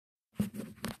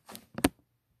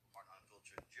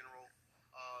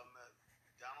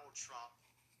Donald Trump,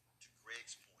 to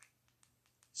Greg's point,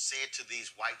 said to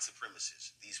these white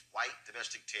supremacists, these white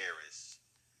domestic terrorists,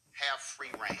 have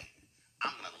free reign.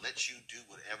 I'm going to let you do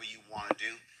whatever you want to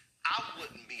do. I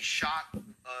wouldn't be shocked,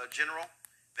 General,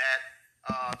 that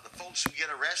the folks who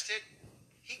get arrested,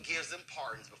 he gives them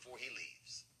pardons before he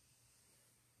leaves.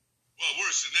 Well,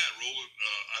 worse than that, Roland.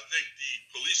 I think the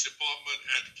police department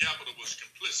at the Capitol was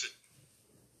complicit.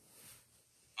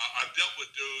 I dealt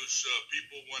with those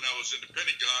people when I was in the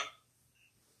Pentagon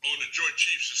on the Joint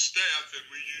Chiefs of Staff, and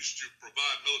we used to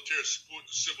provide military support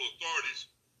to civil authorities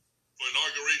for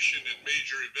inauguration and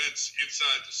major events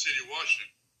inside the city of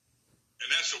Washington. And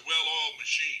that's a well-oiled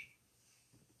machine.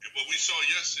 And what we saw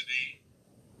yesterday,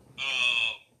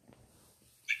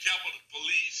 the Capitol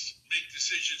Police make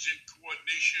decisions in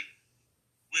coordination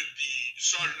with the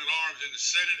Sergeant at Arms in the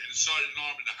Senate and the Sergeant at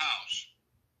Arms in the House.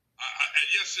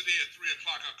 Yesterday at 3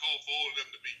 o'clock, I called for all of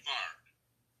them to be fired.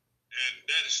 And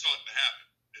that is starting to happen.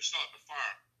 They're starting to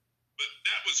fire. But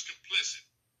that was complicit.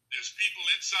 There's people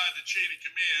inside the chain of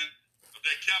command of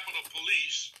that Capitol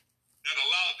Police that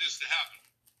allowed this to happen.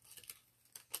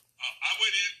 I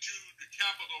went into the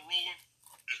Capitol, Roland,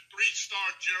 as 3-star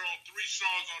general, 3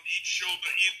 stars on each shoulder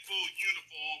in full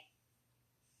uniform.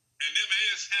 And them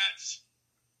ass hats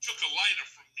took a lighter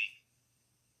from me.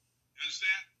 You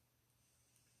understand?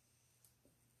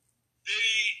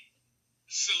 They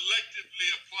selectively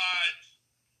applied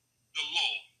the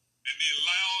law, and they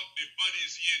allowed their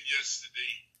buddies in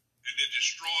yesterday, and they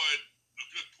destroyed a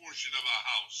good portion of our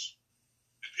house.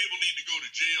 And people need to go to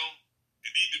jail.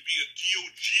 It need to be a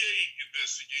DOJ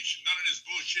investigation, none of this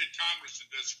bullshit Congress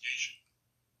investigation.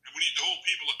 And we need to hold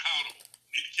people accountable.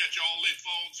 We need to catch all their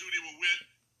phones, who they were with,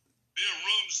 their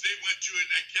rooms they went to in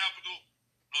that Capitol.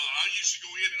 I used to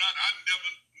go in and out. I never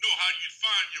know how you'd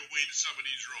find your way to some of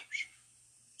these rooms.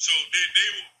 So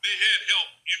they had help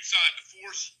inside the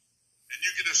force, and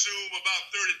you can assume about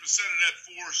 30% of that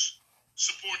force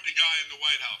support the guy in the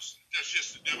White House. That's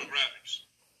just the demographics.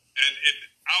 And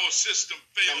our system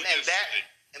failed yesterday.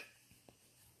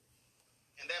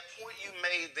 And that point you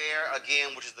made there,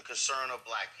 again, which is the concern of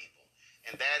black people,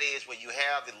 and that is when you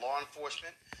have the law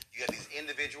enforcement, you have these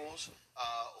individuals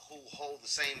who hold the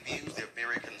same views. They're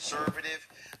very conservative.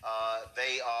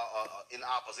 They are in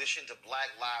opposition to Black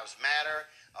Lives Matter,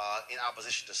 in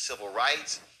opposition to civil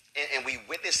rights. And we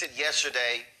witnessed it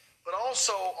yesterday. But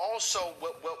also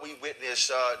what we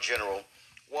witnessed, General,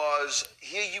 was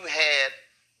here you had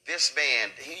this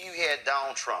man, here you had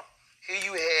Donald Trump, here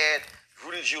you had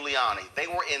Rudy Giuliani. They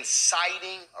were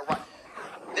inciting a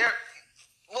riot.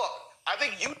 Look, I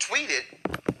think you tweeted,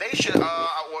 they should,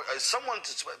 someone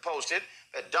posted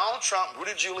that Donald Trump,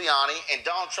 Rudy Giuliani, and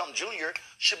Donald Trump Jr.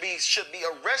 should be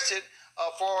arrested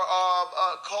for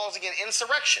causing an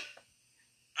insurrection.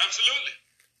 Absolutely.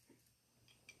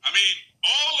 I mean,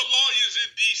 all the lawyers in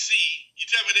D.C., you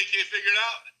tell me they can't figure it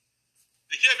out?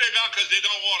 They can't figure it out because they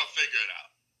don't want to figure it out.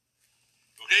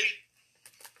 Okay?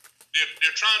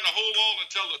 They're trying to hold on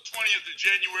until the 20th of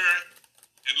January,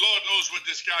 and Lord knows what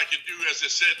this guy can do. As I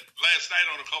said last night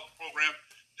on a couple program,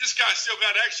 this guy still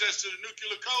got access to the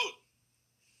nuclear code.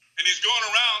 And he's going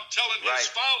around telling his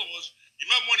followers, you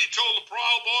remember when he told the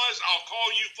Proud Boys, I'll call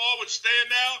you forward, stand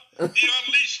down? He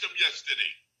unleashed them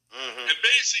yesterday. Mm-hmm. And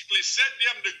basically sent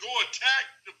them to go attack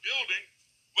the building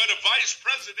where the vice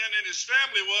president and his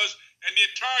family was, and the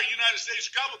entire United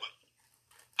States government,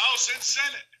 House and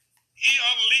Senate. He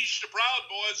unleashed the Proud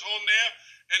Boys on there,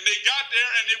 and they got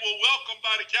there, and they were welcomed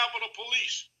by the Capitol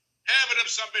Police. Half of them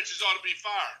some bitches ought to be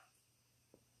fired.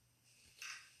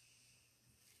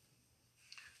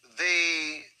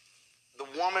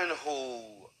 The woman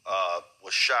who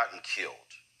was shot and killed,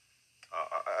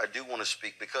 I do want to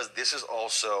speak because this is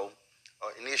also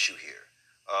an issue here.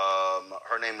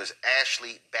 Her name is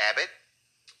Ashley Babbitt.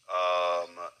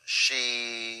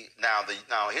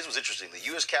 Now here's what's interesting.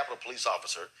 The U.S. Capitol Police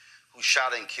officer who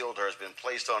shot and killed her has been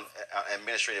placed on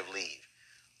administrative leave.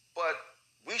 But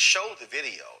we showed the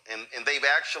video, and they've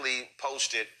actually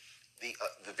posted the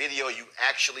video. You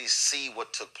actually see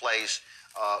what took place.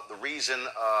 The reason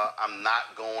I'm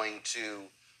not going to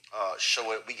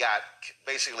show it, we got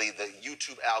basically the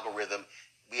YouTube algorithm.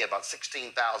 We had about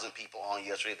 16,000 people on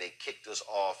yesterday. They kicked us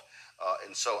off,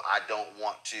 and so I don't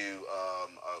want to,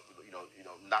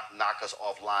 knock us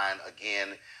offline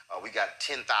again. We got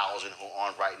 10,000 who are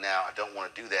on right now. I don't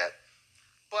want to do that,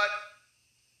 but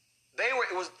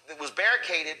it was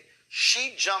barricaded.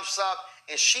 She jumps up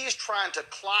and she's trying to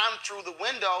climb through the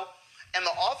window, and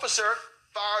the officer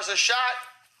fires a shot,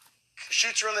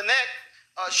 shoots her in the neck.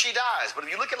 she dies. But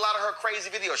if you look at a lot of her crazy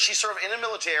videos, she served in the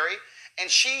military, and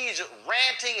she's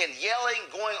ranting and yelling,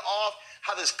 going off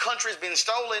how this country's been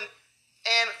stolen,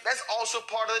 and that's also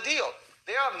part of the deal.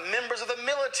 There are members of the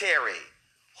military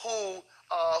who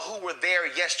were there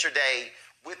yesterday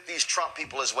with these Trump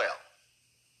people as well.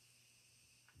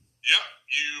 Yeah,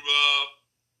 you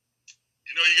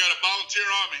got a volunteer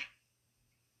army,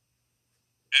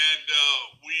 and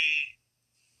we,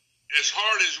 as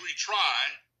hard as we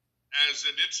try, as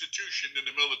an institution in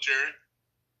the military,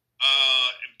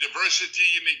 diversity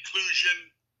and inclusion,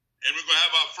 and we're going to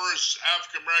have our first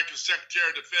African-American Secretary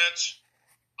of Defense.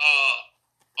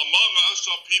 Among us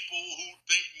are people who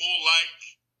think more like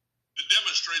the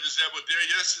demonstrators that were there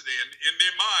yesterday. And in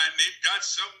their mind, they've got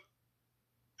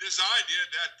this idea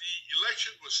that the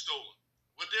election was stolen.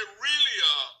 What they really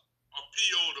are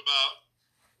PO'd about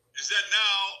is that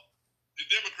now the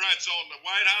Democrats own the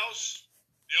White House,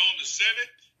 they own the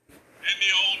Senate, and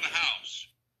they own the House.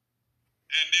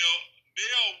 And they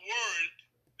are worried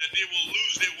that they will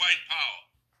lose their white power.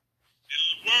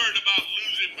 They're worried about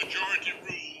losing majority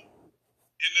rule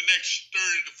in the next 30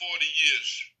 to 40 years,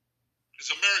 because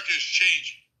America is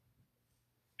changing.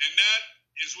 And that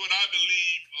is what I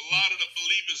believe a lot of the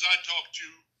believers I talk to,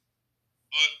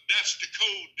 that's the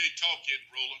code they talk in,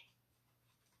 Roland.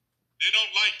 They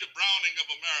don't like the browning of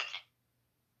America.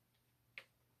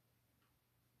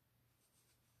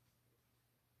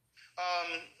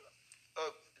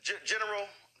 General,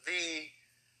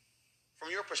 from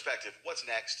your perspective, what's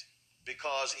next?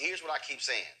 Because here's what I keep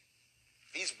saying.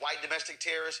 These white domestic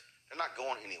terrorists, they're not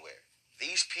going anywhere.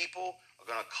 These people are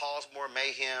going to cause more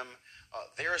mayhem.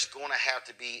 There's going to have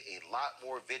to be a lot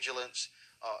more vigilance.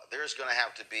 There's going to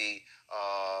have to be,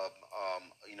 a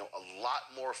lot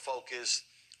more focus.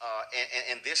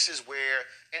 And this is where,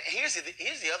 and here's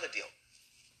the other deal.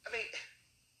 I mean,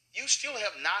 you still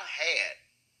have not had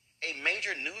a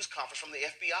major news conference from the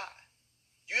FBI.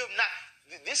 You have not.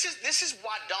 This is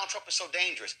why Donald Trump is so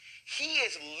dangerous. He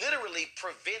is literally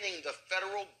preventing the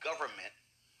federal government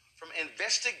from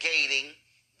investigating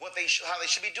how they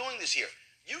should be doing this year.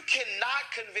 You cannot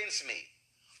convince me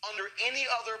under any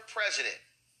other president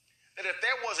that if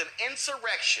there was an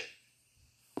insurrection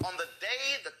on the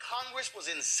day the Congress was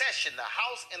in session, the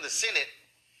House and the Senate,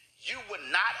 you would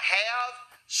not have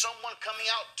someone coming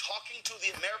out talking to the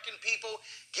American people,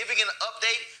 giving an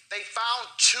update. They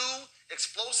found 2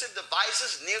 explosive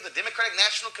devices near the Democratic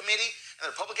National Committee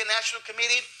and the Republican National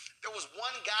Committee. There was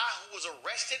one guy who was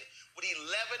arrested with 11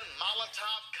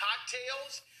 Molotov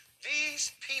cocktails.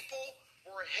 These people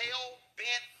were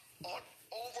hell-bent on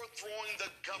overthrowing the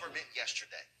government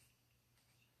yesterday.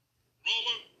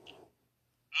 Roland,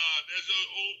 there's an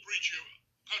old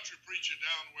country preacher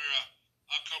down where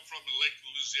I come from in Lake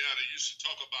Louisiana, used to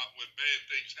talk about when bad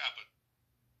things happen.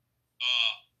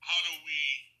 How do we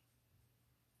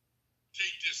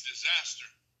take this disaster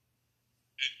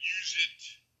and use it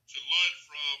to learn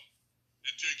from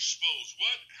and to expose?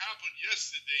 What happened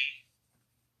yesterday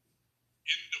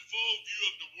in the full view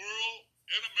of the world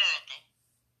and America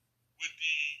with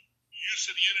the use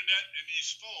of the internet and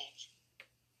these phones,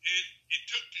 it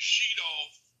took the sheet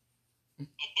off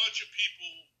a bunch of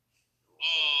people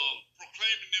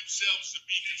proclaiming themselves to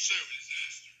be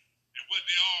conservatives, and what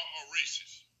they are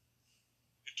racist.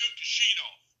 It took the sheet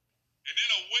off. And in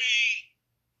a way,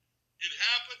 it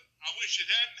happened. I wish it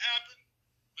hadn't happened,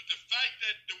 but the fact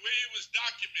that the way it was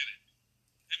documented,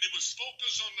 and it was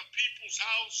focused on the people's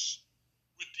house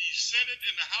with the Senate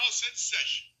and the House in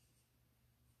session,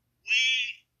 we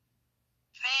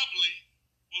probably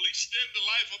will extend the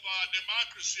life of our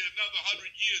democracy another 100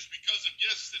 years because of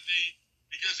yesterday,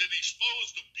 because it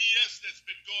exposed the BS that's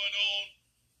been going on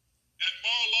at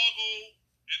Mar-a-Lago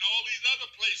and all these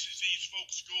other places these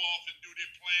folks go off and do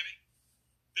their planning,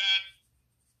 that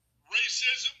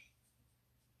racism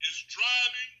is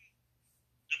driving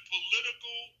the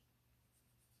political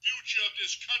future of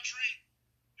this country,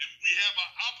 and we have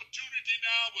an opportunity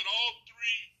now with all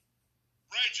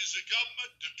 3 branches of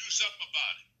government to do something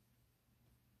about it.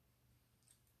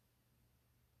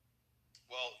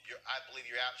 Well, I believe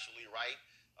you're absolutely right.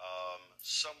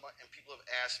 And people have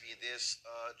asked me this,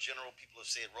 General. People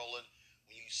have said, Roland,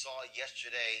 when you saw it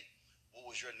yesterday, what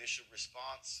was your initial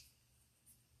response?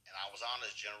 And I was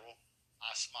honest, General.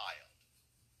 I smiled.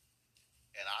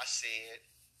 And I said,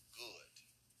 good.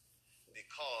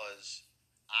 Because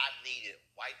I needed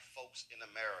white folks in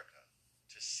America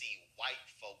to see white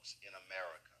folks in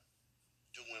America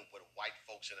doing what white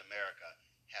folks in America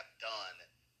have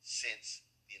done since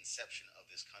the inception of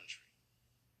this country.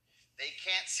 They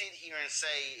can't sit here and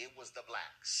say it was the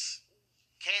blacks.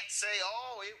 Can't say,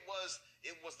 oh, it was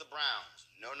the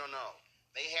Browns. No.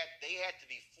 They had to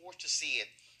be forced to see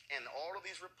it. And all of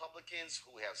these Republicans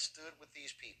who have stood with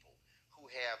these people,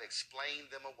 who have explained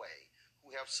them away,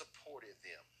 who have supported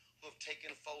them, who have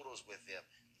taken photos with them,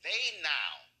 they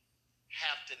now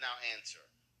have to now answer,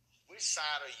 which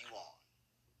side are you on?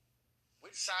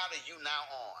 Which side are you now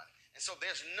on? And so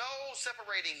there's no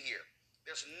separating here.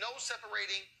 There's no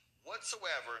separating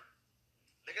whatsoever.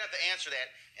 They're going to have to answer that.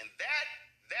 And that,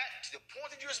 to the point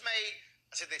that you just made,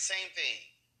 I said the same thing.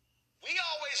 We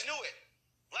always knew it.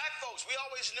 Black folks, we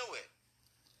always knew it.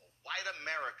 White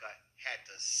America had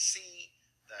to see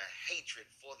the hatred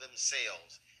for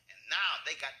themselves. And now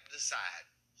they got to decide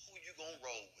who you going to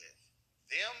roll with,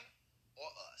 them or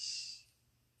us.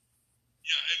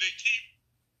 Yeah, and they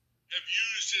have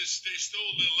used this, they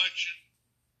stole the election.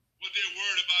 What they're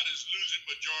worried about is losing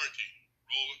majority,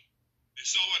 Roland. They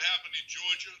saw what happened in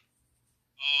Georgia,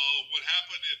 what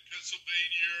happened in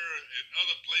Pennsylvania and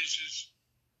other places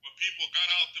when people got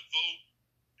out to vote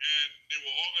and they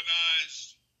were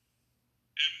organized.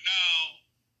 And now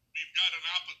we've got an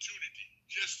opportunity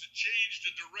just to change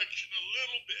the direction a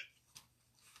little bit.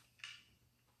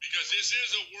 Because this is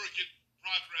a work in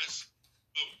progress,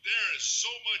 but there is so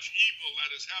much evil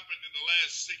that has happened in the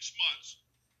last 6 months,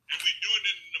 and we're doing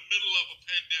it in the middle of a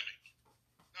pandemic.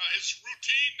 Now, it's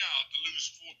routine now to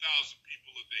lose 4,000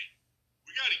 people a day.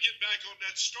 We got to get back on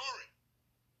that story.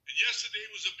 And yesterday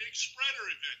was a big spreader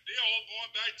event. They're all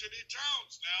going back to their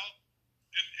towns now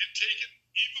and taking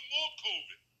even more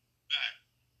COVID back.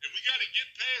 And we got to get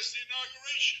past the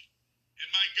inauguration. And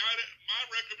my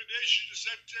recommendation to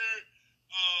Secretary,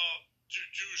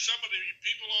 to some of the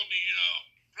people on the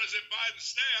President Biden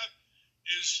staff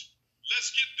is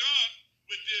let's get done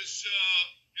with this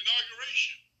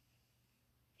inauguration.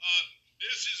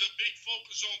 This is a big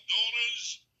focus on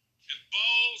donors and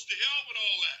balls. To hell with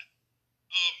all that.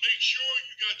 Make sure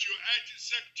you got your acting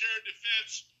Secretary of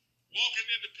Defense walking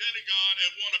in the Pentagon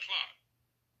at 1 o'clock.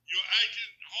 Your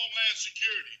acting Homeland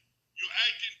Security. Your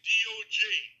acting DOJ.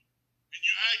 And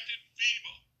your acting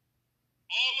FEMA.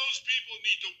 All those people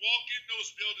need to walk in those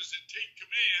buildings and take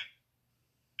command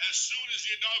as soon as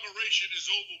the inauguration is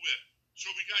over with.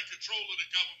 So we got control of the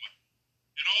government.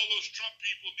 And all those Trump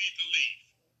people need to leave.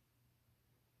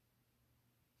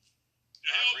 The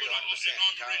hell with the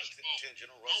inauguration.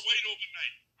 Don't wait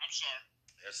overnight. I'm sorry.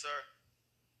 Yes, sir.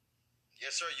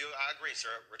 Yes, sir. I agree,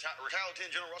 sir. Retired Lieutenant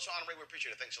General Russell Honore, we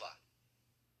appreciate it. Thanks a lot.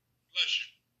 Bless you.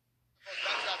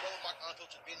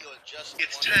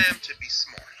 It's time to be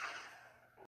smart.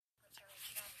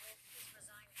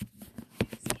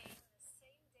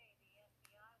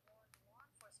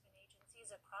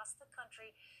 Across the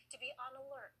country to be on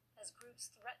alert as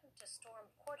groups threaten to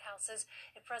storm courthouses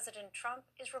if President Trump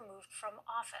is removed from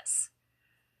office.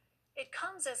 It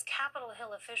comes as Capitol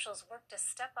Hill officials work to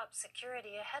step up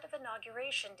security ahead of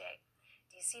Inauguration Day.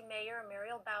 D.C. Mayor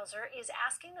Muriel Bowser is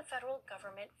asking the federal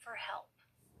government for help.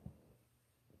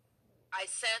 I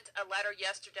sent a letter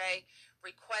yesterday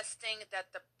requesting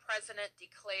that the president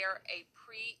declare a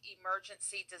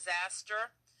pre-emergency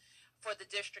disaster for the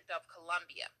District of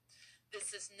Columbia.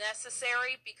 This is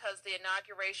necessary because the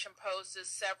inauguration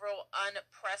poses several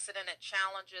unprecedented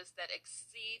challenges that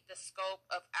exceed the scope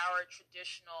of our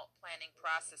traditional planning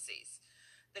processes.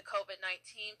 The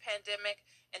COVID-19 pandemic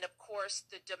and, of course,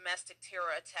 the domestic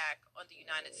terror attack on the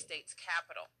United States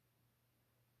Capitol.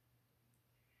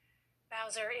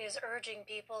 Bowser is urging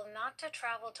people not to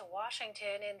travel to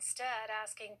Washington, instead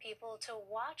asking people to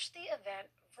watch the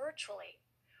event virtually.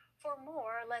 For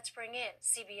more, let's bring in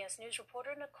CBS News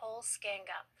reporter Nicole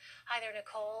Skanga. Hi there,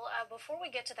 Nicole. Before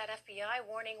we get to that FBI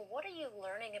warning, what are you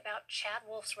learning about Chad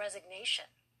Wolf's resignation?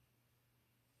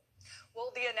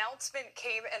 Well, the announcement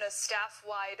came in a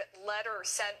staff-wide letter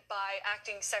sent by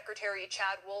Acting Secretary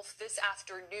Chad Wolf this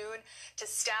afternoon to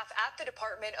staff at the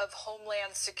Department of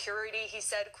Homeland Security. He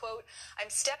said, quote, "I'm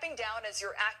stepping down as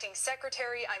your acting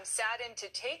secretary. I'm saddened to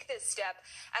take this step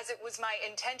as it was my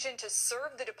intention to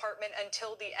serve the department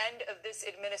until the end of this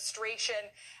administration."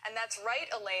 And that's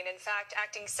right, Elaine. In fact,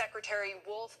 Acting Secretary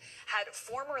Wolf had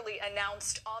formerly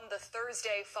announced on the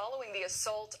Thursday following the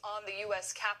assault on the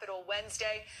U.S. Capitol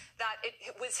Wednesday that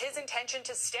it was his intention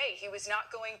to stay. He was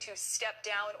not going to step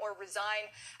down or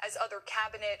resign as other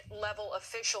cabinet level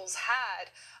officials had.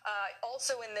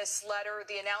 Also in this letter,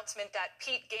 the announcement that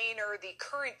Pete Gaynor, the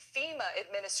current FEMA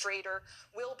administrator,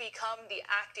 will become the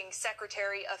acting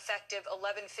secretary effective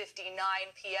 11:59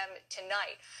 p.m.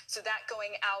 tonight. So that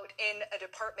going out in a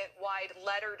department-wide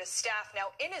letter to staff.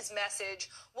 Now, in his message,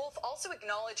 Wolf also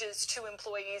acknowledges to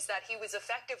employees that he was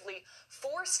effectively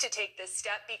forced to take this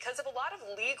step because of a lot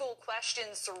of legal questions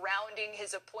questions surrounding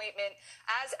his appointment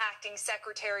as acting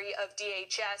Secretary of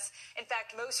DHS. In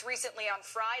fact, most recently on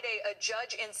Friday, a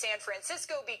judge in San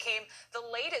Francisco became the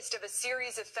latest of a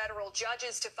series of federal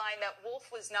judges to find that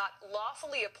Wolf was not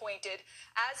lawfully appointed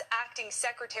as acting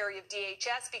Secretary of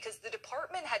DHS because the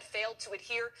department had failed to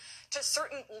adhere to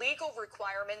certain legal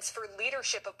requirements for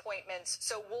leadership appointments.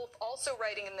 So Wolf also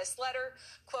writing in this letter,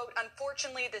 quote,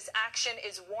 "Unfortunately, this action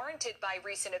is warranted by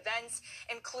recent events,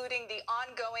 including the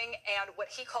ongoing and what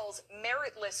he calls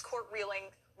meritless court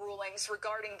rulings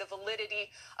regarding the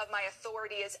validity of my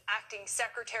authority as acting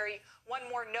secretary." One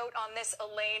more note on this,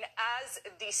 Elaine. As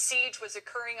the siege was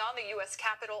occurring on the U.S.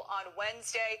 Capitol on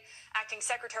Wednesday, acting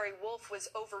Secretary Wolf was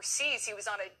overseas. He was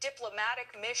on a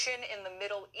diplomatic mission in the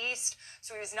Middle East,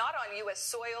 so he was not on U.S.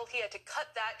 soil. He had to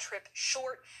cut that trip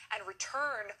short and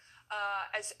return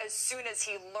as soon as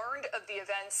he learned of the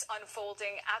events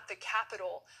unfolding at the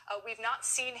Capitol. We've not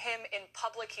seen him in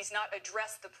public. He's not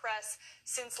addressed the press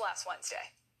since last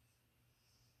Wednesday.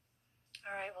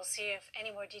 All right, we'll see if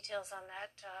any more details on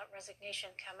that resignation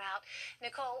come out.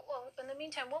 Nicole, well, in the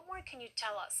meantime, what more can you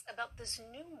tell us about this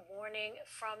new warning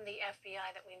from the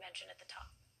FBI that we mentioned at the top?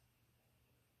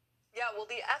 Yeah, well,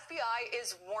 the FBI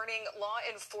is warning law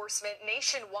enforcement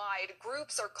nationwide.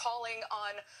 Groups are calling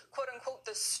on, quote unquote,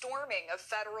 the storming of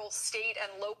federal, state,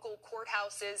 and local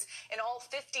courthouses in all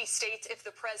 50 states if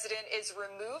the president is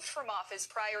removed from office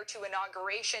prior to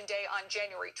Inauguration Day on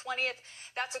January 20th.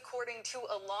 That's according to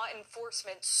a law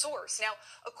enforcement source. Now,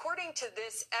 according to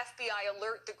this FBI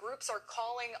alert, the groups are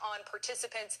calling on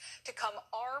participants to come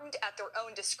armed at their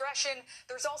own discretion.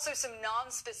 There's also some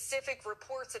non-specific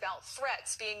reports about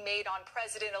threats being made on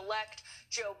President-elect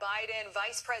Joe Biden,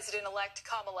 Vice President-elect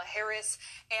Kamala Harris,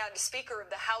 and Speaker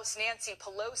of the House Nancy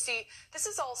Pelosi. This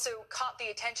has also caught the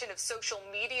attention of social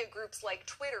media groups like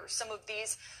Twitter. Some of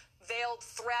these veiled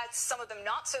threats, some of them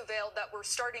not so veiled, that we're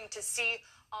starting to see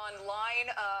online,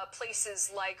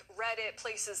 places like Reddit,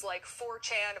 places like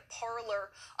 4chan, Parler,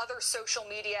 other social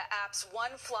media apps.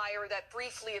 One flyer that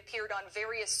briefly appeared on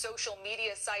various social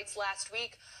media sites last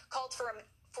week called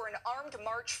for an armed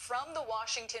march from the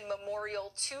Washington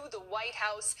Memorial to the White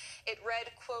House. It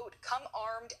read, quote, "Come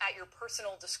armed at your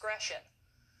personal discretion."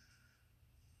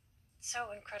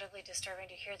 So incredibly disturbing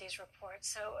to hear these reports.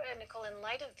 So, Nicole, in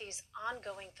light of these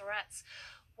ongoing threats,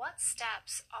 what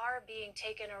steps are being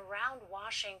taken around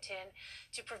Washington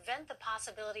to prevent the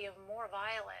possibility of more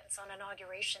violence on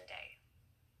Inauguration Day?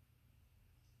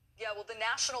 Yeah, well, the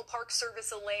National Park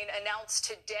Service, Elaine, announced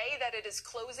today that it is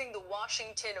closing the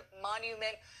Washington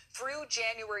Monument through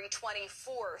January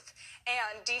 24th.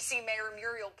 And D.C. Mayor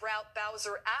Muriel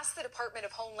Bowser asked the Department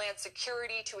of Homeland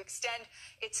Security to extend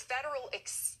its federal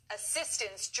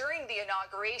assistance during the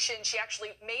inauguration. She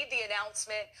actually made the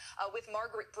announcement with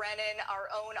Margaret Brennan, our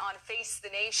own, on Face the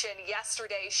Nation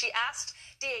yesterday. She asked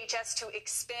DHS to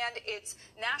expand its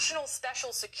National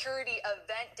Special Security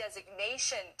Event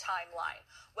designation timeline.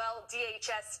 Well,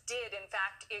 DHS did. In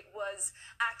fact, it was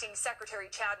acting Secretary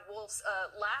Chad Wolf's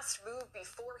last move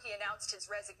before he announced his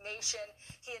resignation.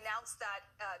 He announced that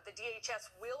the DHS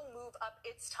will move up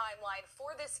its timeline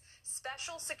for this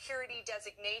special security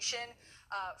designation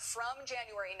from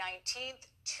January 19th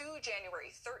to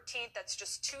January 13th. That's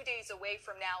just 2 days away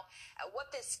from now.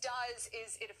 What this does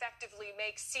is it effectively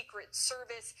makes Secret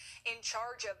Service in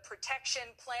charge of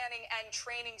protection, planning, and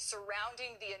training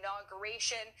surrounding the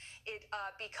inauguration. It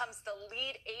becomes the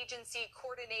lead agency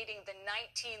coordinating the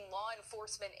 19 law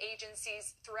enforcement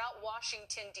agencies throughout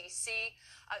Washington, D.C.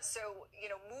 So,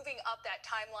 moving up that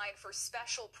timeline for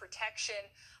special protection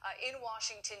in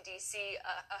Washington, D.C.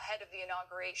 Ahead of the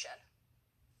inauguration.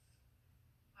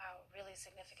 Wow, really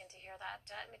significant to hear that.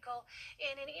 Nicole,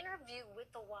 in an interview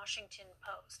with the Washington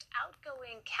Post,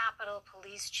 outgoing Capitol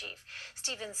Police Chief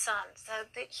Steven Sund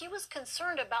said that he was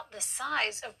concerned about the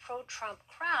size of pro-Trump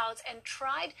crowds and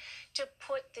tried to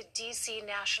put the D.C.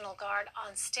 National Guard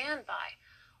on standby.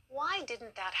 Why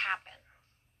didn't that happen?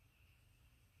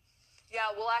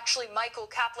 Yeah, well, actually, Michael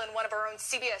Kaplan, one of our own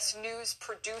CBS News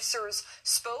producers,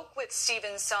 spoke with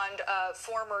Steven Sund,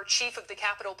 former chief of the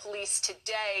Capitol Police,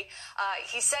 today.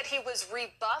 He said he was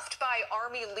rebuffed by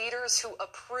Army leaders who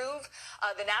approve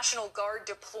the National Guard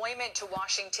deployment to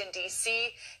Washington,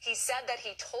 D.C. He said that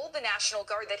he told the National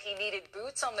Guard that he needed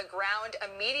boots on the ground,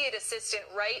 immediate assistance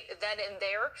right then and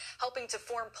there, helping to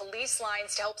form police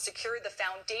lines to help secure the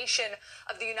foundation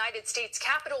of the United States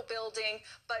Capitol building.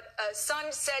 But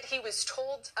Sund said he was was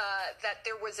told that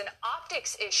there was an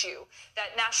optics issue,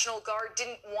 that National Guard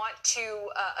didn't want to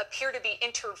appear to be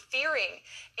interfering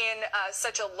in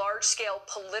such a large-scale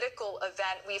political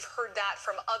event. We've heard that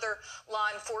from other law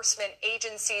enforcement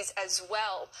agencies as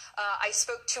well. I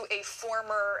spoke to a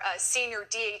former senior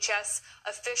DHS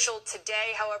official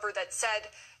today, however, that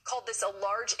called this a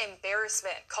large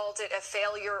embarrassment, called it a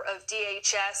failure of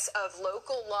DHS, of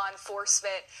local law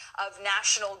enforcement, of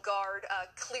National Guard,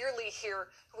 clearly here,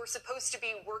 who are supposed to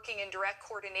be working in direct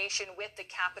coordination with the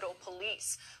Capitol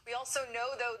Police. We also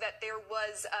know, though, that there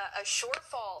was a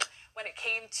shortfall when it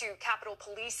came to Capitol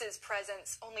Police's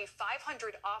presence. Only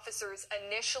 500 officers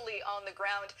initially on the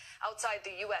ground outside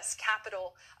the U.S.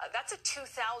 Capitol. That's a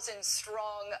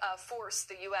 2,000-strong force,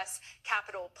 the U.S.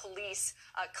 Capitol Police.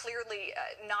 Clearly,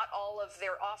 not all of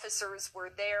their officers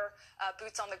were there,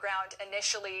 boots on the ground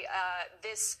initially.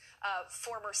 This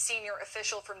former senior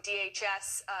official from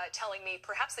DHS telling me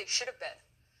perhaps they should have been.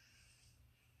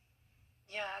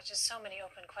 Yeah, just so many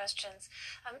open questions.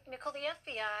 Nicole, the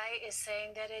FBI is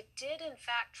saying that it did, in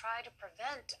fact, try to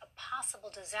prevent a possible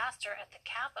disaster at the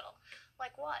Capitol.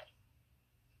 Like what?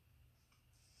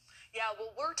 Yeah,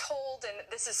 well, we're told, and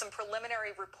this is some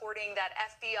preliminary reporting, that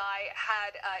FBI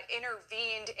had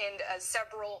intervened in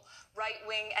several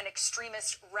right-wing and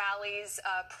extremist rallies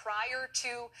prior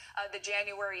to the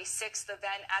January 6th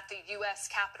event at the U.S.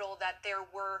 Capitol, that there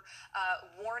were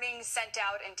warnings sent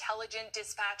out, intelligent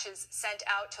dispatches sent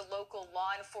out to local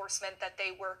law enforcement, that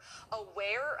they were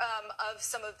aware of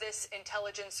some of this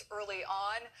intelligence early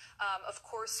on. Of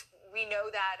course, we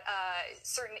know that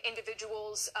certain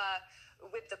individuals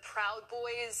with the Proud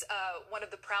Boys, one of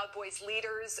the Proud Boys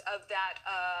leaders of that,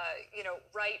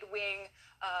 right-wing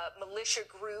militia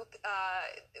group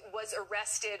was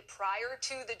arrested prior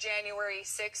to the January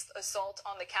 6th assault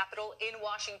on the Capitol in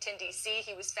Washington, D.C.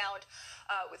 He was found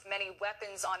with many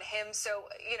weapons on him. So,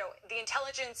 the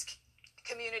intelligence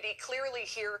community clearly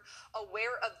here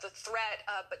aware of the threat,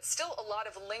 but still a lot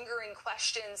of lingering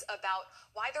questions about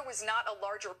why there was not a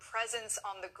larger presence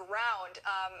on the ground,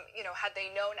 had they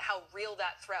known how real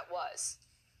that threat was.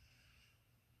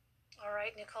 All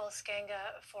right, Nicole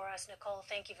Sganga for us. Nicole,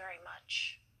 thank you very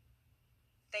much.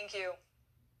 Thank you.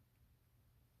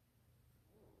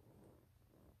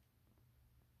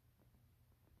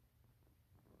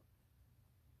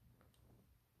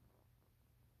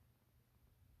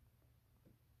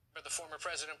 The former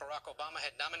President Barack Obama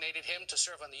had nominated him to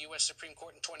serve on the U.S. Supreme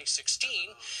Court in 2016,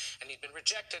 and he'd been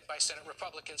rejected by Senate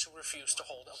Republicans who refused to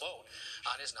hold a vote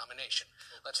on his nomination.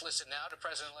 Let's listen now to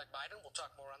President-elect Biden. We'll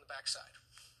talk more on the backside.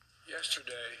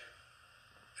 Yesterday,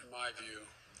 in my view,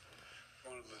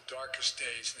 one of the darkest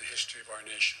days in the history of our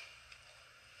nation.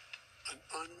 An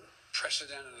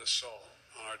unprecedented assault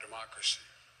on our democracy.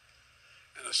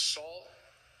 An assault,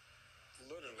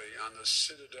 literally, on the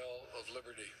citadel of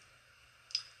liberty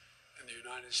in the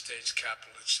United States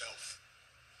Capitol itself.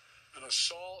 An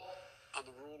assault on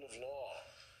the rule of law.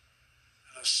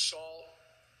 An assault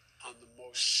on the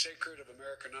most sacred of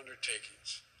American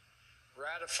undertakings,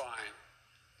 ratifying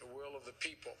the will of the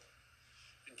people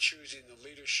and choosing the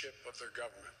leadership of their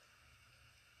government.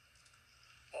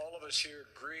 All of us here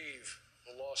grieve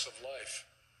the loss of life,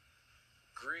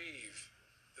 grieve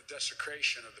the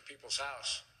desecration of the people's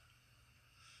house.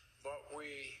 But what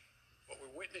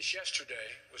we witnessed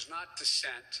yesterday was not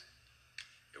dissent,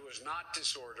 it was not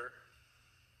disorder,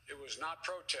 it was not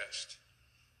protest,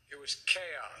 it was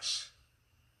chaos.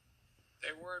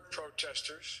 They weren't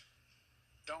protesters.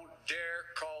 Don't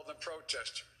dare call them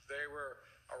protesters. They were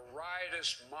a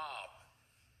riotous mob,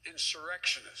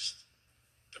 insurrectionists,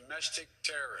 domestic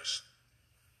terrorists.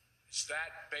 It's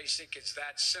that basic, it's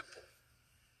that simple.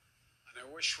 And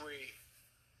I wish we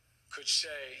could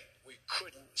say we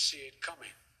couldn't see it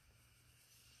coming.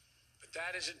 But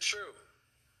that isn't true.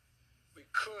 We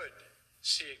could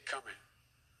see it coming.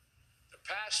 The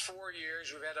past 4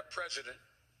 years, we've had a president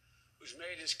who's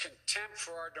made his contempt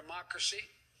for our democracy,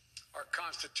 our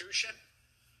Constitution,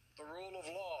 the rule of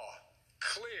law,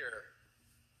 clear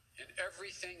in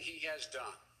everything he has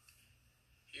done.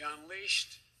 He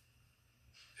unleashed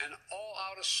an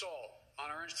all-out assault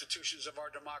on our institutions of our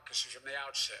democracy from the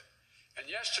outset. And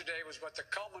yesterday was but the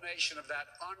culmination of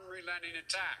that unrelenting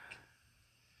attack.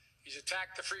 He's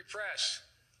attacked the free press,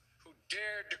 who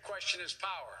dared to question his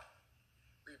power,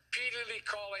 repeatedly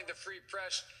calling the free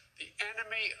press the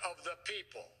enemy of the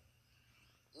people.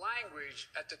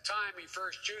 Language, at the time he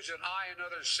first used it, I and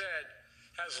others said,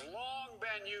 has long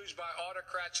been used by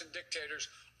autocrats and dictators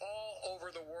all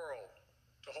over the world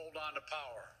to hold on to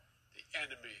power, the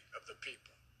enemy of the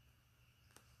people.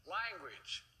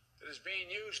 Language that is being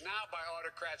used now by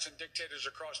autocrats and dictators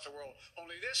across the world,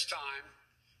 only this time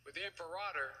with the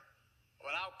imperator of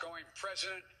an outgoing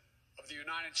president of the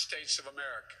United States of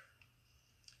America.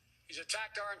 He's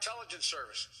attacked our intelligence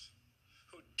services,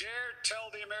 who dared tell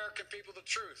the American people the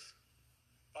truth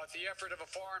about the effort of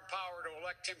a foreign power to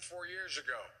elect him 4 years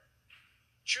ago,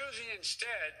 choosing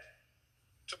instead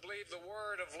to believe the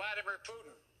word of Vladimir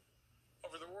Putin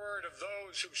over the word of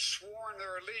those who've sworn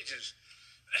their allegiance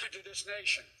to this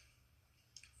nation,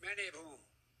 many of whom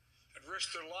had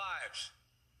risked their lives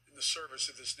in the service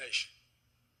of this nation.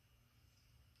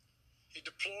 He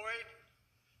deployed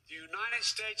the United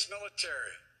States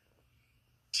military,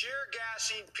 tear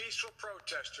gassing peaceful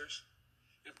protesters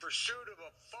in pursuit of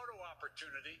a photo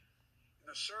opportunity in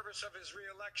the service of his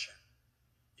re-election,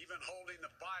 even holding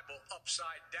the Bible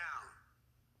upside down.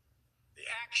 The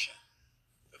action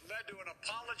that led to an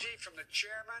apology from the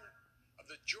chairman of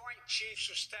the Joint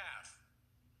Chiefs of Staff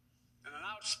and an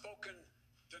outspoken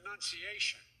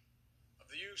denunciation of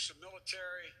the use of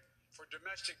military for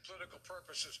domestic political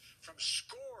purposes from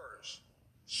scores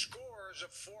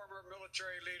of former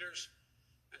military leaders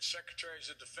and secretaries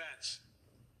of defense,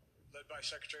 led by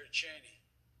Secretary Cheney.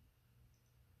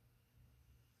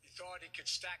 He thought he could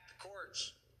stack the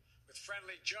courts with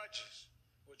friendly judges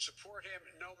who would support him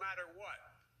no matter what.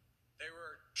 They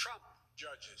were Trump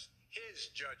judges,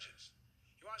 his judges.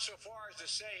 He went so far as to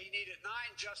say he needed 9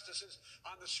 justices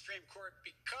on the Supreme Court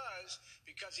because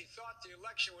he thought the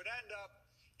election would end up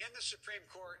in the Supreme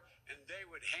Court and they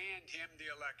would hand him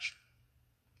the election.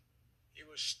 He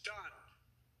was stunned,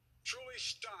 truly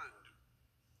stunned,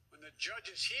 when the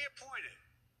judges he appointed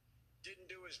didn't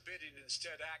do his bidding,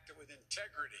 instead acted with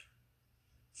integrity,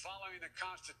 following the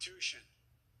Constitution,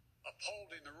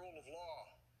 upholding the rule of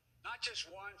law, not just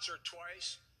once or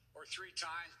twice or 3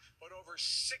 times, but over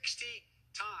 60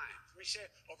 times. Let me say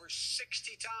it, over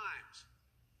 60 times.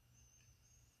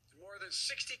 In more than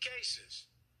 60 cases,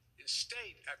 in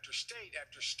state after state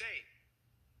after state.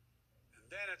 And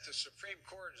then at the Supreme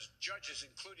Court, judges,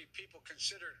 including people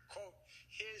considered, quote,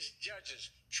 his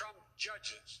judges, Trump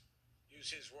judges,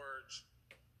 use his words,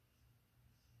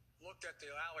 looked at the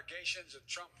allegations that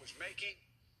Trump was making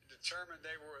and determined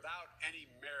they were without any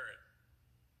merit.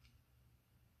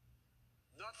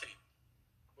 Nothing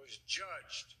was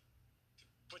judged to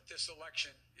put this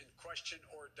election in question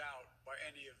or doubt by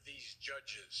any of these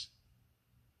judges.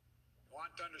 You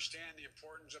want to understand the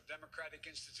importance of democratic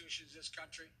institutions in this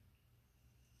country?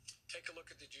 Take a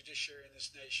look at the judiciary in this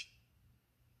nation.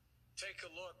 Take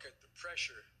a look at the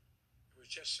pressure it was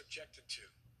just subjected to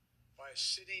by a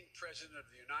sitting president of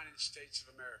the United States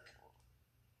of America.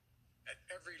 At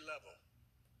every level,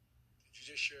 the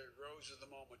judiciary rose to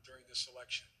the moment during this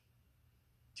election,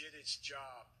 did its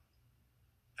job,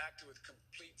 acted with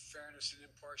complete fairness and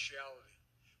impartiality,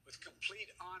 with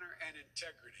complete honor and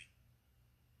integrity.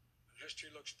 When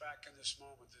history looks back on this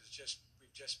moment that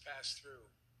we've just passed through,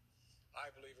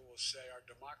 I believe it will say our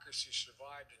democracy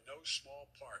survived in no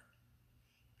small part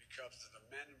because of the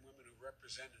men and women who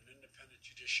represent an independent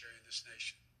judiciary in this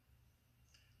nation.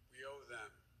 We owe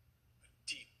them a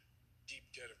deep, deep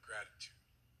debt of gratitude.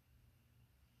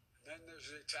 And then there's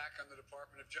the attack on the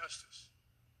Department of Justice,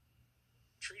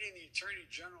 treating the Attorney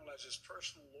General as his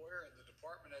personal lawyer and the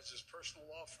department as his personal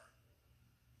law firm.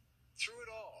 Through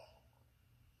it all,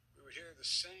 we would hear the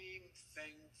same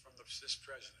thing from this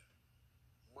president.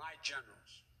 My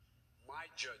generals, my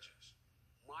judges,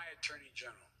 my Attorney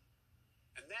General.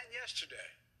 And then yesterday,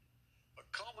 a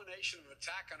culmination of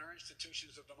attack on our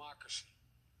institutions of democracy.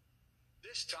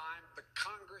 This time, the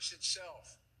Congress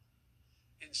itself,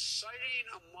 inciting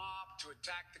a mob to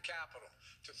attack the Capitol,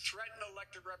 to threaten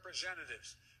elected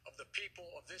representatives of the people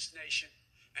of this nation,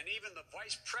 and even the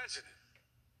Vice President,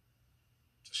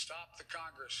 to stop the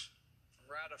Congress from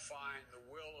ratifying the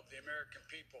will of the American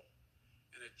people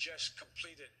in a just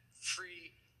completed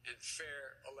free and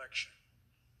fair election.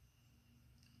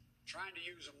 Trying to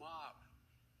use a mob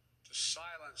to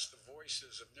silence the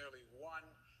voices of nearly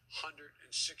 160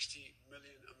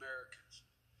 million Americans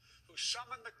who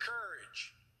summoned the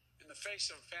courage in the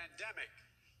face of a pandemic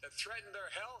that threatened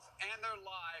their health and their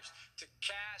lives to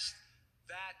cast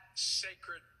that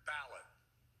sacred ballot.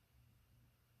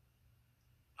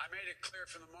 I made it clear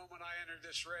from the moment I entered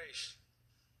this race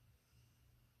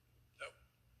that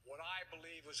what I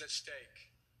believe was at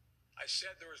stake. I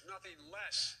said there was nothing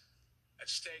less at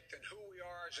stake than who we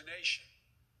are as a nation,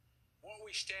 what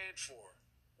we stand for,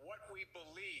 what we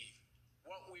believe,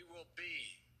 what we will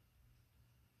be.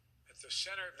 At the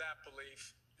center of that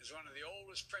belief is one of the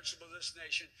oldest principles this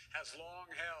nation has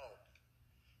long held.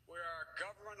 We are a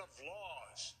government of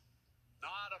laws,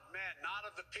 not of men, not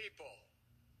of the people.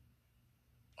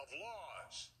 of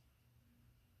laws.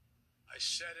 I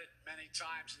said it many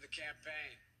times in the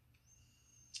campaign.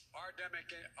 Our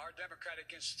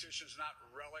democratic institutions are not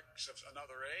relics of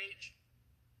another age.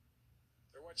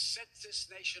 They're what sets this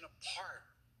nation apart.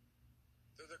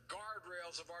 They're the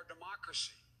guardrails of our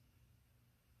democracy.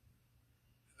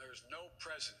 And there's no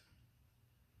president.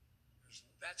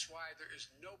 That's why there is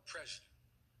no president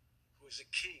who is a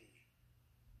king.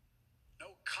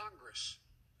 No Congress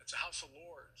that's a House of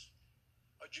Lords.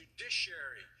 A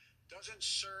judiciary doesn't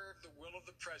serve the will of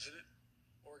the president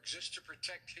or exist to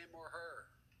protect him or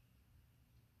her.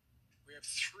 We have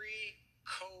three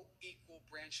co-equal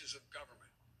branches of government.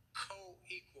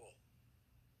 Co-equal.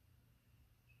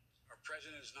 Our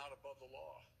president is not above the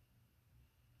law.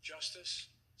 Justice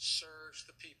serves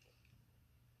the people.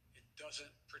 It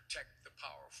doesn't protect the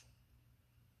powerful.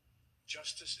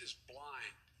 Justice is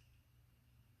blind.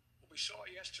 What we saw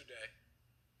yesterday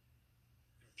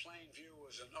in plain view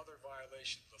was another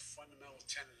violation of the fundamental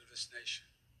tenet of this nation.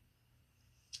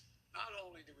 Not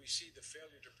only do we see the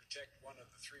failure to protect one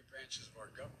of the three branches of our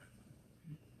government,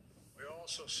 we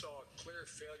also saw a clear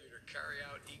failure to carry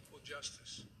out equal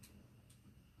justice.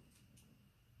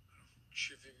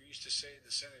 We used to say in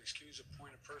the Senate, excuse a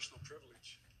point of personal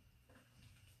privilege.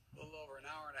 A little over an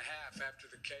hour and a half after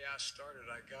the chaos started,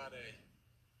 I got a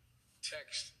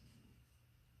text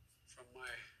from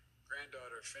my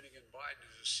granddaughter, Finnegan Biden,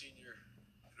 who's a senior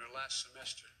in her last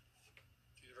semester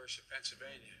at the University of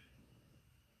Pennsylvania.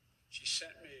 She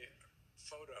sent me a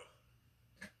photo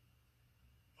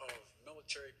of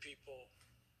military people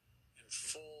in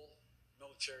full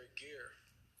military gear,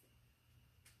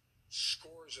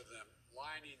 scores of them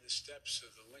lining the steps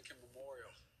of the Lincoln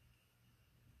Memorial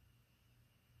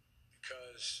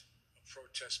because of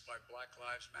protests by Black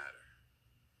Lives Matter.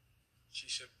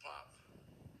 She said, Pop,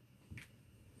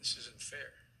 this isn't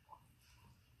fair.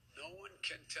 No one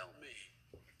can tell me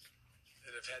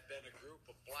that if had been a group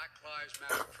of Black Lives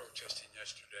Matter protesting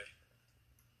yesterday,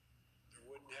 they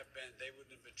wouldn't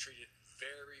have been treated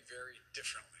very, very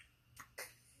differently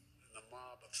than the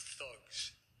mob of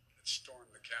thugs that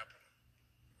stormed the Capitol.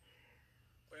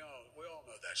 We all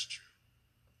know that's true.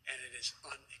 And it is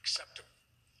unacceptable.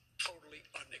 Totally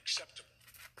unacceptable.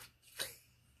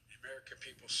 The American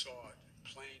people saw it in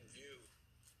plain view.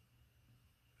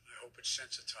 And I hope it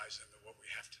sensitized them to what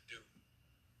we have to do.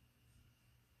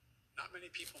 Not many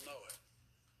people know it.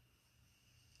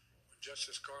 When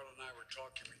Justice Carlin and I were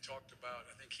talking, we talked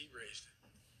about, I think he raised it,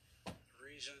 the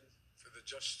reason for the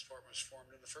Justice Department was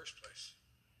formed in the first place.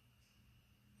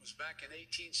 It was back in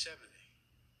 1870.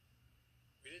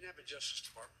 We didn't have a Justice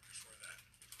Department before that,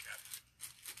 Captain.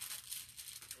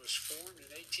 It was formed in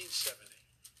 1870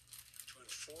 to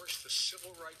enforce the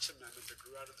Civil Rights Amendment that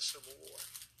grew out of the Civil War.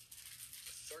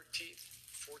 The 13th,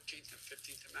 14th, and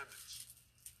 15th Amendments.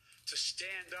 To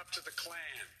stand up to the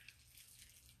Klan,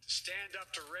 to stand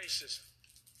up to racism,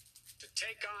 to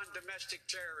take on domestic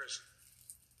terrorism.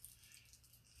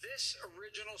 This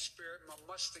original spirit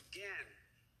must again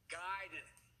guide and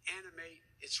animate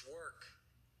its work.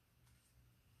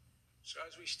 So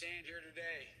as we stand here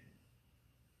today,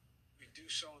 we do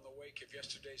so in the wake of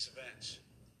yesterday's events.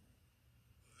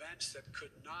 Events that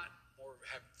could not or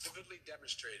have vividly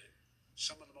demonstrated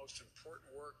some of the most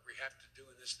important work we have to do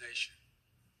in this nation.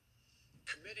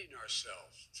 Committing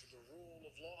ourselves to the rule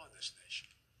of law in this nation.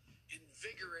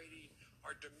 Invigorating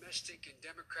our domestic and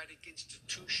democratic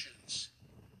institutions.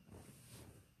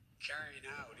 Carrying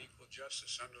out equal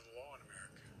justice under the law in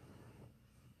America.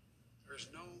 There's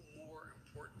no more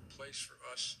important place for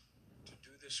us to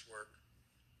do this work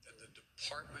than the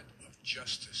Department of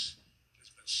Justice that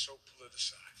has been so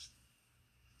politicized.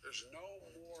 There's no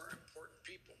more important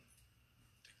people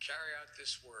to carry out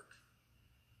this work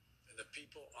than the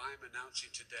people I'm announcing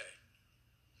today.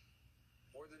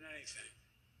 More than anything,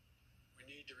 we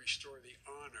need to restore the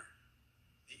honor,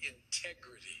 the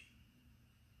integrity,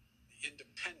 the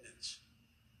independence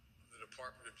of the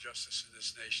Department of Justice in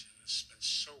this nation that's been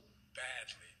so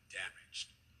badly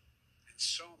damaged. And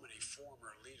so many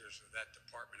former leaders of that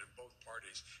department in both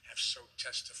parties have so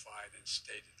testified and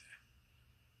stated that.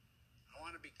 I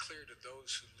want to be clear to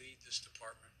those who lead this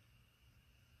department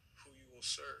who you will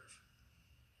serve.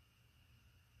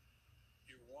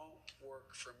 You won't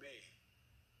work for me.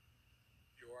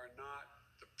 You are not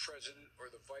the president or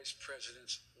the vice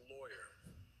president's lawyer.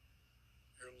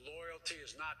 Your loyalty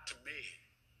is not to me.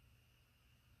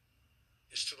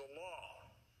 It's to the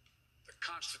law, the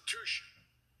Constitution,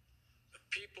 the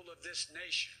people of this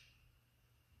nation,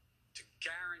 to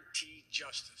guarantee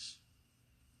justice.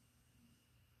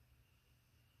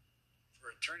 For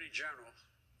Attorney General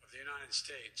of the United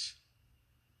States,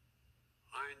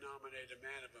 I nominate a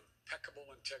man of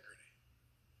impeccable integrity,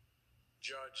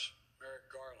 Judge Merrick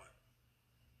Garland,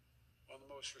 one of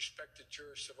the most respected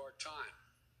jurists of our time,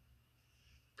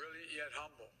 brilliant yet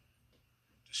humble,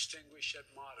 distinguished yet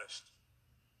modest,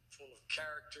 full of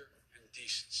character and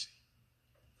decency.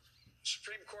 The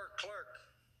Supreme Court clerk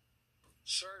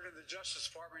served in the Justice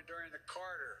Department during the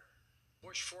Carter,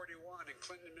 Bush 41, and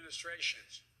Clinton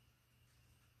administrations,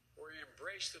 where he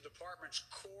embraced the department's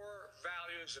core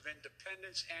values of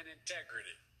independence and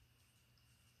integrity.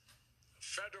 A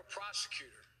federal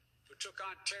prosecutor who took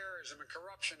on terrorism and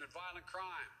corruption and violent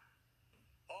crime,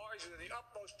 always with the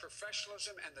utmost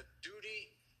professionalism and the duty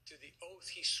to the oath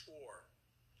he swore.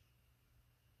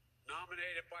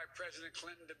 Nominated by President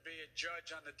Clinton to be a judge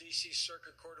on the D.C.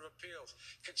 Circuit Court of Appeals,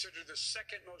 considered the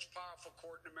second most powerful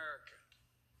court in America.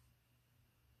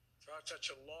 Throughout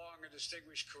such a long and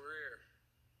distinguished career,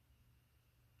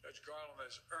 Judge Garland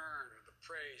has earned the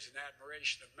praise and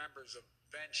admiration of members of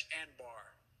bench and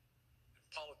bar and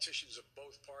politicians of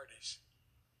both parties.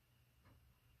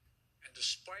 And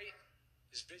despite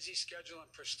his busy schedule and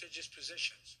prestigious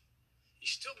positions, he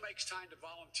still makes time to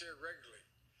volunteer regularly,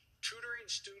 tutoring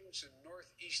students in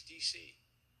Northeast D.C.,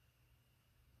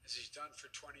 as he's done for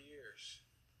 20 years.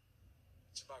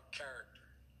 It's about character.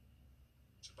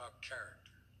 It's about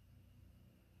character.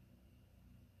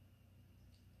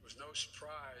 It was no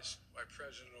surprise why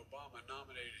President Obama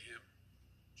nominated him,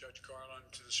 Judge Garland,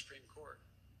 to the Supreme Court.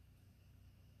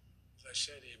 As I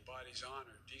said, he embodies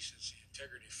honor, decency,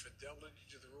 integrity, fidelity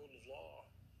to the rule of law,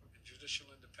 and judicial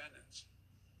independence.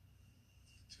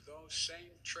 To those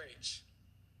same traits,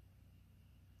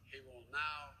 he will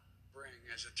now bring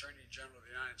as Attorney General of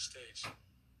the United States,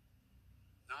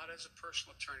 not as a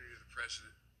personal attorney to the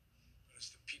President, but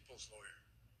as the people's lawyer.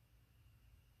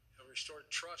 He'll restore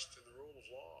trust in the rule of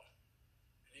law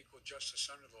and equal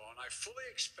justice under the law. And I fully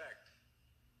expect,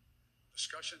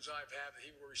 discussions I've had, that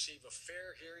he will receive a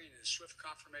fair hearing and swift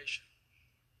confirmation.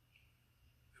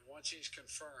 And once he's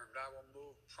confirmed, I will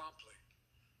move promptly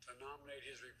to nominate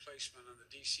his replacement on the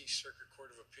D.C. Circuit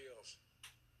Court of Appeals.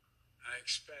 And I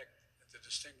expect that the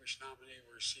distinguished nominee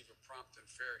will receive a prompt and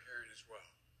fair hearing as well.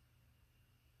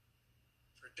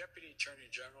 For Deputy Attorney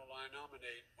General, I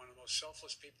nominate one of the most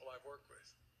selfless people I've worked with,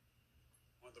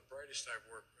 one of the brightest I've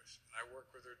worked with. I worked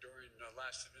with her during the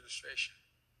last administration.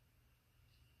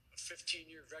 A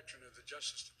 15-year veteran of the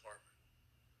Justice Department,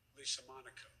 Lisa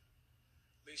Monaco.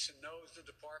 Lisa knows the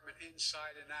department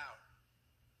inside and out.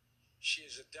 She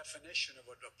is a definition of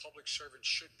what a public servant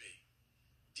should be: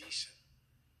 decent,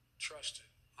 trusted,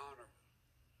 honorable.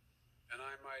 And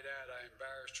I might add, I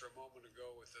embarrassed her a moment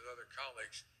ago with the other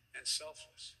colleagues, and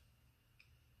selfless.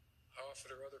 I offered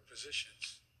her other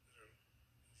positions that are of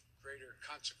greater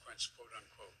consequence, quote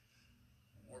unquote,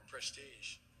 more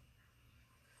prestige.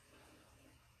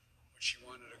 But she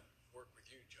wanted to work with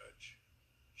you, Judge.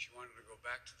 She wanted to go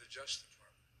back to the Justice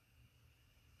Department.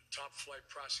 A top flight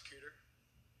prosecutor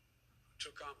who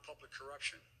took on public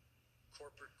corruption,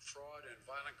 corporate fraud, and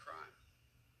violent crime.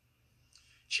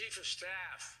 Chief of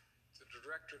Staff to the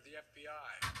Director of the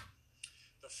FBI.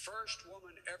 The first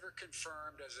woman ever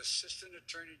confirmed as Assistant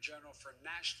Attorney General for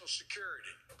National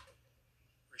Security,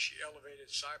 where she elevated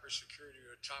cybersecurity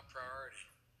to a top priority,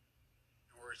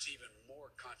 and where it's even more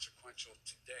consequential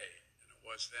today than it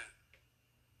was then.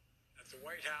 At the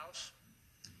White House,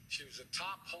 she was a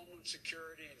top Homeland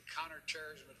Security and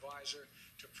counterterrorism advisor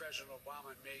to President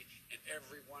Obama and me in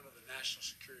every one of the national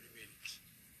security meetings.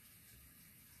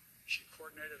 She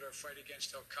coordinated our fight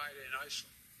against Al-Qaeda and ISIL.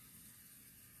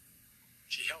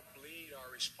 She helped lead our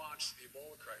response to the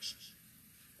Ebola crisis.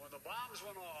 When the bombs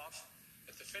went off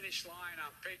at the finish line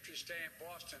on Patriots Day in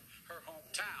Boston, her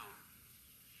hometown,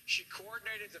 she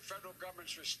coordinated the federal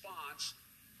government's response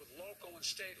with local and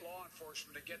state law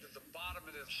enforcement to get to the bottom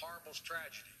of this horrible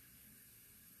tragedy.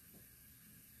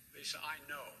 Lisa, I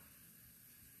know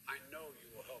you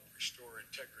will help restore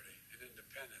integrity and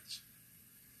independence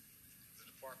of the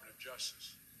Department of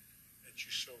Justice that you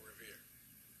so revere.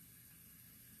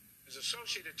 As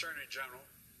Associate Attorney General,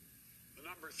 the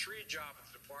number 3 job at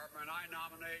the department, I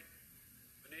nominate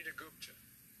Vanita Gupta,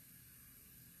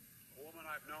 a woman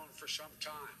I've known for some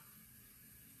time,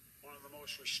 one of the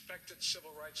most respected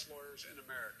civil rights lawyers in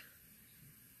America.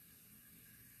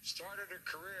 Started her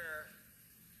career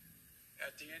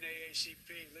at the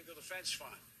NAACP Legal Defense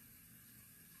Fund,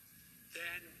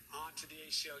 then on to the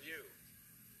ACLU,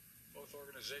 both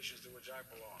organizations to which I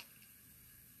belong,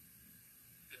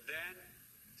 and then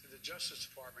to the Justice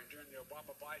Department during the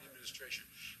Obama-Biden administration,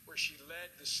 where she led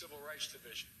the Civil Rights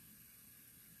Division.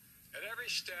 At every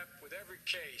step, with every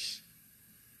case,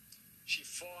 she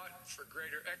fought for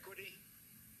greater equity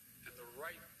and the right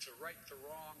to right the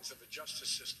wrongs of the justice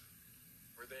system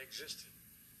where they existed.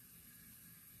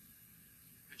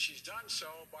 And she's done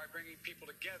so by bringing people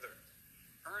together,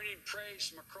 earning praise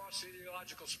from across the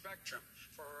ideological spectrum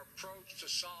for her approach to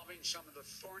solving some of the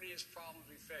thorniest problems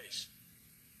we face.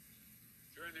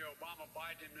 During the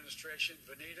Obama-Biden administration,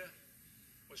 Vanita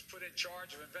was put in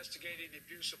charge of investigating the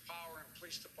abuse of power in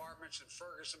police departments in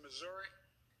Ferguson, Missouri,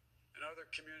 and other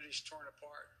communities torn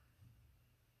apart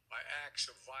by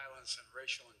acts of violence and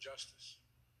racial injustice.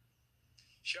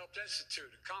 She helped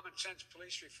institute common sense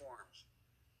police reforms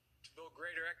to build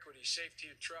greater equity,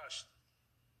 safety, and trust.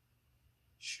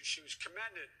 She was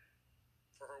commended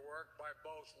for her work by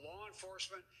both law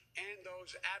enforcement and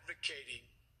those advocating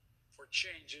for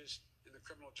changes in the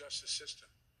criminal justice system.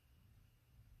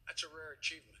 That's a rare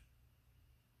achievement,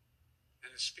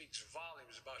 and it speaks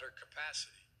volumes about her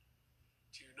capacity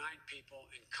to unite people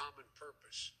in common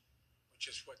purpose, which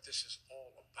is what this is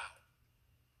all about,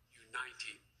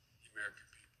 uniting the American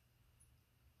people.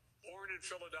 Born in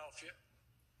Philadelphia,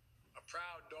 a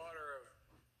proud daughter of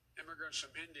immigrants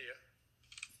from India.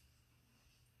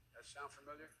 That sound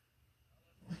familiar?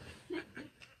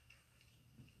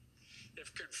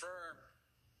 If confirmed,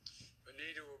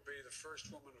 Vanita will be the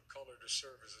first woman of color to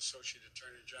serve as Associate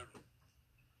Attorney General.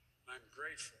 And I'm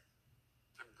grateful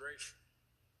that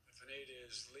Vanita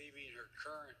is leaving her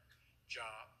current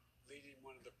job, leading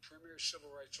one of the premier civil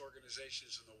rights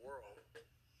organizations in the world,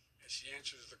 as she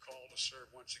answers the call to serve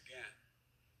once again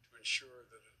to ensure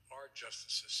that our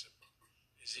justice system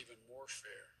is even more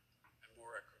fair and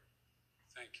more equitable.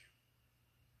 Thank you.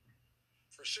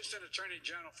 For Assistant Attorney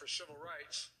General for Civil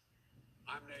Rights,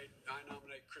 I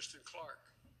nominate Kristen Clark,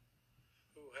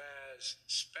 who has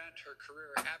spent her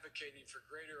career advocating for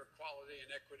greater equality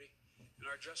and equity in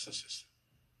our justice system.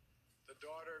 The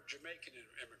daughter of Jamaican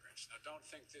immigrants. Now, don't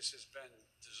think this has been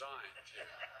designed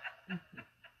here.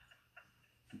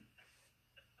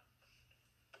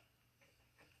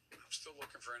 I'm still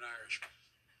looking for an Irishman.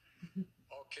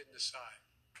 All kidding aside,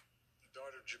 the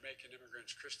daughter of Jamaican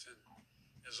immigrants, Kristen,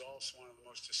 is also one of the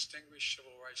most distinguished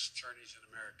civil rights attorneys in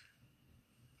America.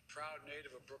 Proud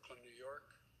native of Brooklyn, New York,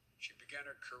 she began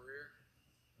her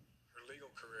legal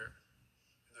career,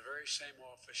 in the very same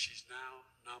office she's now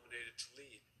nominated to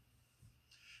lead.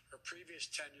 Her previous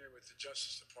tenure with the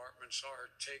Justice Department saw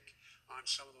her take on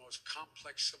some of the most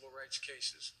complex civil rights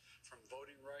cases, from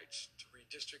voting rights to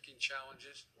redistricting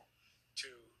challenges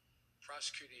to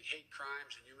prosecuting hate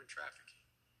crimes and human trafficking.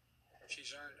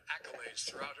 She's earned accolades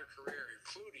throughout her career,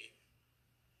 including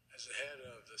as the head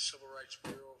of the Civil Rights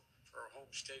Bureau for her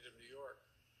home state of New York,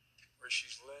 where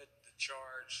she's led the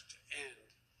charge to end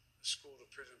the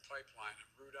school-to-prison pipeline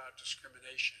and root out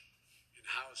discrimination in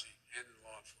housing and in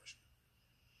law enforcement.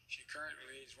 She currently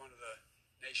leads one of the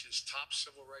nation's top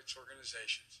civil rights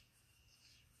organizations,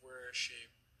 where she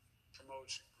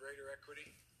promotes greater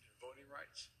equity in voting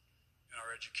rights, in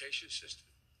our education system,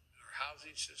 in our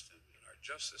housing system, in our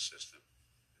justice system,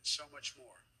 and so much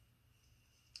more.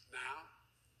 Now,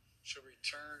 she'll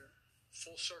return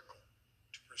full circle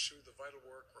to pursue the vital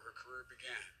work where her career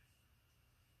began.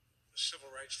 The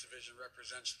Civil Rights Division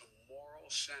represents the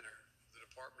moral center of the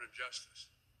Department of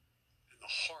Justice and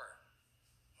the heart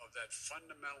of that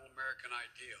fundamental American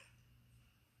ideal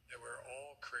that we're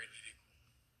all created equal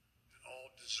and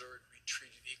all deserve to be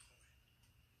treated equally.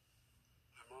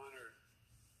 I'm honored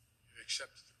you've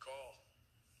accepted the call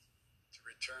to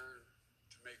return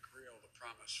to make real the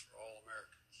promise for all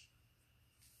Americans.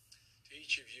 To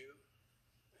each of you,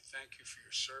 I thank you for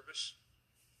your service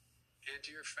and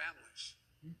to your families.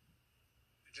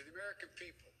 And to the American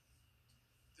people,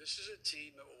 this is a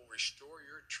team that will restore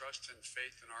your trust and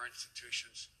faith in our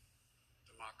institutions,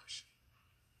 democracy.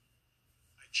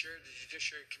 I chaired the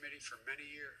Judiciary Committee for many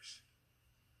years.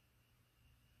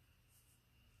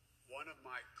 One of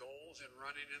my goals in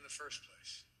running in the first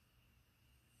place,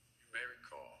 you may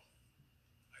recall,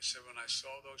 I said when I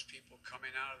saw those people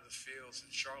coming out of the fields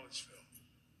in Charlottesville,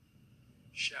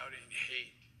 shouting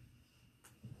hate,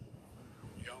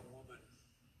 young woman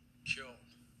killed.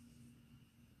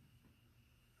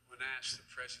 When asked, the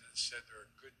president said there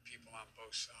are good people on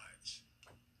both sides.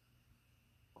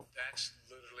 That's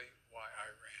literally why I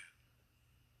ran.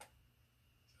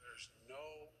 There's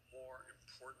no more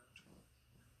important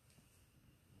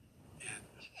and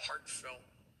heartfelt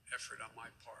effort on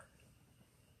my part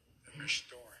than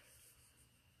restoring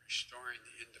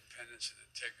the independence and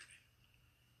integrity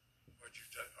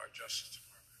of our Justice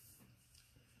Department.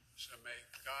 So may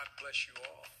God bless you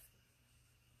all.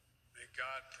 May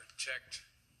God protect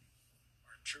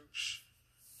our troops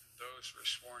and those who are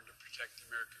sworn to protect the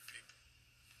American people.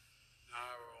 Now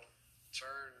I will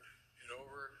turn it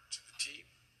over to the team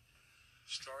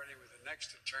starting with the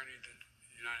next Attorney General of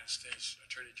the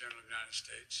United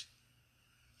States,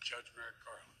 Judge Merrick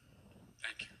Garland.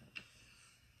 Thank you.